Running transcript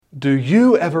Do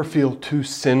you ever feel too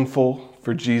sinful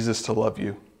for Jesus to love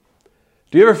you?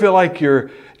 Do you ever feel like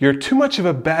you're too much of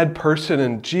a bad person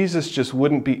and Jesus just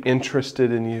wouldn't be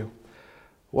interested in you?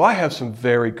 Well, I have some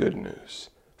very good news.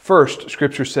 First,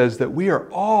 Scripture says that we are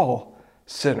all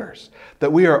sinners,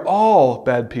 that we are all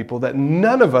bad people, that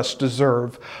none of us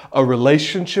deserve a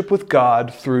relationship with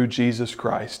God through Jesus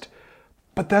Christ.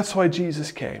 But that's why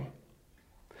Jesus came.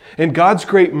 In God's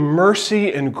great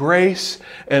mercy and grace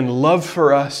and love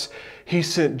for us, He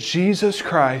sent Jesus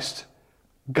Christ,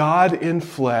 God in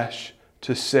flesh,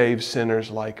 to save sinners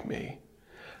like me.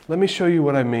 Let me show you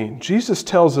what I mean. Jesus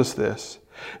tells us this.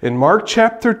 In Mark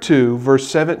chapter 2, verse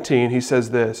 17, He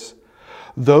says this,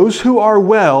 "Those who are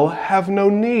well have no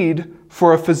need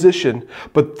for a physician,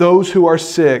 but those who are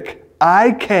sick.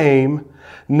 I came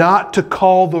not to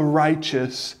call the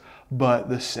righteous, but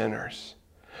the sinners."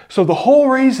 So the whole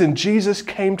reason Jesus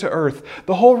came to earth,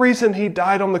 the whole reason He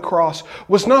died on the cross,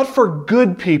 was not for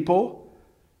good people.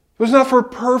 It was not for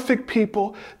perfect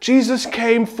people. Jesus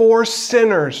came for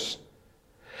sinners.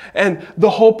 And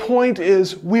the whole point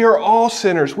is we are all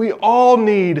sinners. We all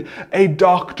need a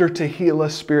doctor to heal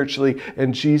us spiritually,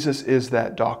 and Jesus is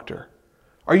that doctor.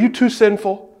 Are you too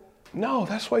sinful? No,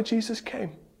 that's why Jesus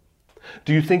came.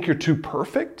 Do you think you're too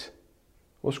perfect?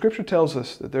 Well, Scripture tells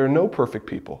us that there are no perfect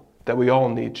people, that we all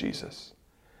need Jesus.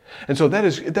 And so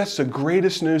that's the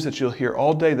greatest news that you'll hear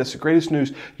all day. That's the greatest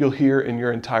news you'll hear in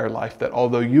your entire life, that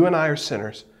although you and I are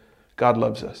sinners, God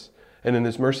loves us. And in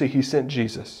His mercy, He sent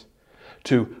Jesus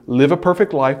to live a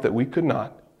perfect life that we could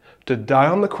not, to die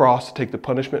on the cross to take the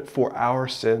punishment for our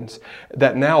sins,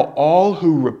 that now all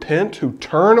who repent, who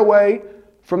turn away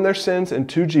from their sins and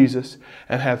to Jesus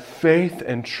and have faith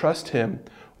and trust Him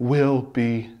will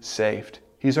be saved.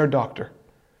 He's our doctor.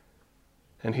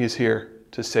 And He is here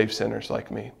to save sinners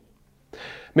like me.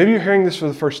 Maybe you're hearing this for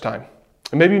the first time.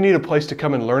 And maybe you need a place to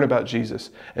come and learn about Jesus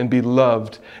and be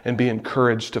loved and be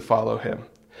encouraged to follow Him.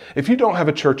 If you don't have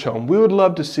a church home, we would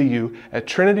love to see you at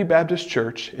Trinity Baptist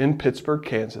Church in Pittsburgh,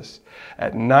 Kansas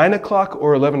at 9 o'clock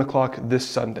or 11 o'clock this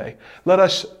Sunday. Let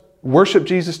us worship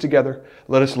Jesus together.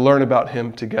 Let us learn about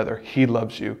Him together. He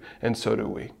loves you, and so do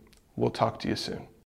we. We'll talk to you soon.